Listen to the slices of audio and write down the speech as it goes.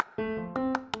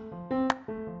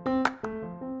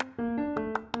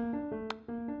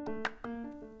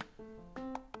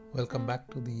Welcome back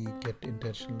to the Get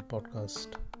Intentional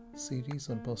podcast series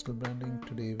on personal branding.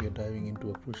 Today we are diving into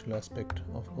a crucial aspect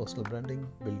of personal branding,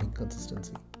 building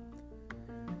consistency.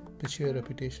 Picture your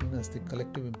reputation as the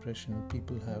collective impression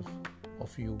people have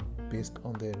of you based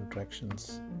on their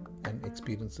interactions and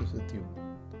experiences with you.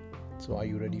 So are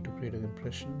you ready to create an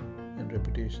impression and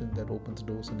reputation that opens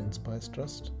doors and inspires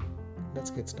trust?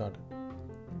 Let's get started.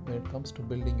 When it comes to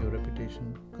building your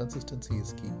reputation, consistency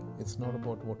is key. It's not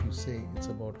about what you say, it's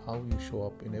about how you show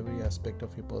up in every aspect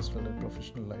of your personal and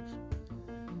professional life.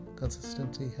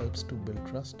 Consistency helps to build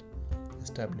trust,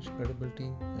 establish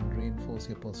credibility, and reinforce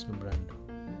your personal brand.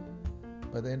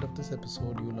 By the end of this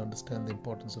episode, you will understand the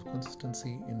importance of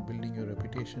consistency in building your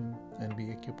reputation and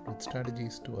be equipped with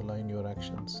strategies to align your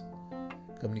actions,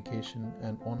 communication,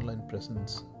 and online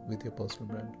presence with your personal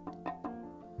brand.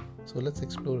 So let's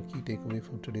explore a key takeaway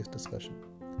from today's discussion.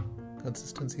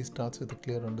 Consistency starts with a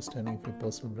clear understanding of your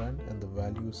personal brand and the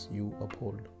values you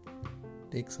uphold.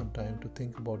 Take some time to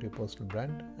think about your personal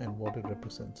brand and what it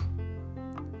represents.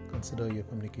 Consider your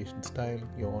communication style,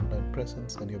 your online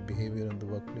presence, and your behavior in the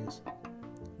workplace.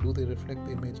 Do they reflect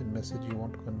the image and message you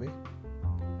want to convey?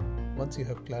 Once you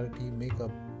have clarity, make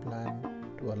a plan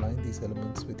to align these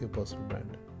elements with your personal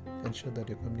brand. Ensure that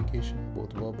your communication,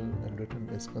 both verbal and written,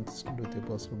 is consistent with your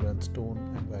personal brand's tone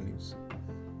and values.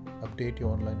 Update your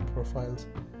online profiles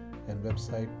and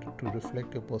website to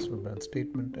reflect your personal brand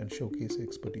statement and showcase your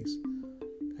expertise.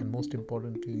 And most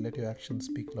importantly, let your actions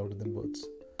speak louder than words.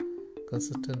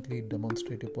 Consistently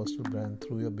demonstrate your personal brand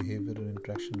through your behavior and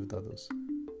interaction with others.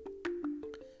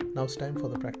 Now it's time for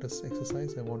the practice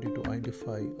exercise. I want you to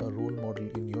identify a role model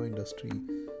in your industry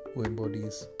who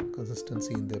embodies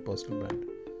consistency in their personal brand.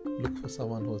 Look for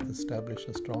someone who has established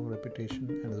a strong reputation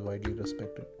and is widely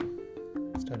respected.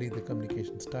 Study their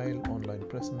communication style, online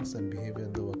presence, and behavior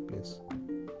in the workplace.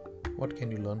 What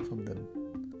can you learn from them?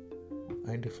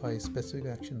 Identify specific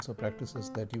actions or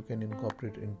practices that you can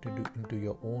incorporate into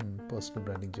your own personal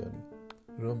branding journey.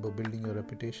 Remember, building your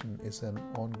reputation is an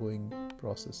ongoing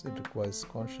process. It requires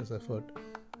conscious effort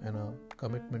and a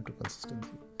commitment to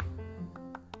consistency.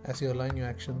 As you align your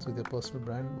actions with your personal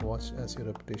brand, watch as your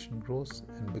reputation grows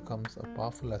and becomes a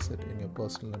powerful asset in your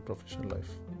personal and professional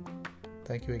life.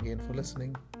 Thank you again for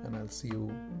listening, and I'll see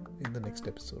you in the next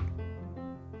episode.